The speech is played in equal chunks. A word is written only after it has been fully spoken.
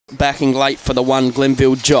Backing late for the one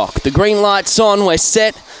Glenville Jock. The green light's on, we're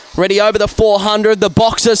set. Ready over the 400, the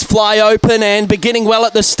boxes fly open, and beginning well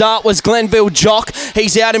at the start was Glenville Jock.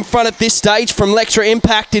 He's out in front at this stage from Lecture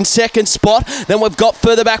Impact in second spot. Then we've got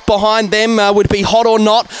further back behind them, would be Hot or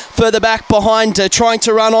Not. Further back behind, trying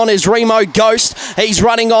to run on is Remo Ghost. He's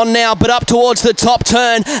running on now, but up towards the top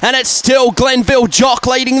turn, and it's still Glenville Jock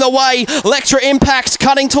leading the way. Lecture Impact's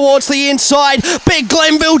cutting towards the inside. Big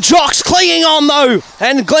Glenville Jock's clinging on though,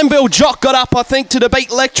 and Glenville Jock got up, I think, to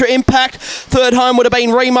beat Lecture Impact. Third home would have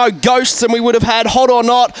been Remo Ghosts, and we would have had Hot or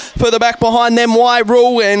Not. Further back behind them, Y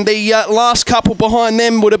Rule, and the last couple behind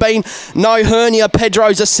them would have been No Hernia,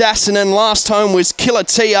 Pedro's Assassin, and last home was Killer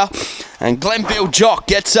Tia. And Glenville Jock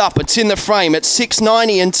gets up. It's in the frame at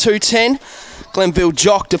 $6.90 and $2.10. Glenville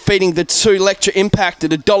Jock defeating the two Lecture Impact at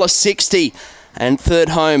 $1.60. And third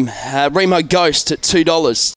home, Remo Ghost at $2.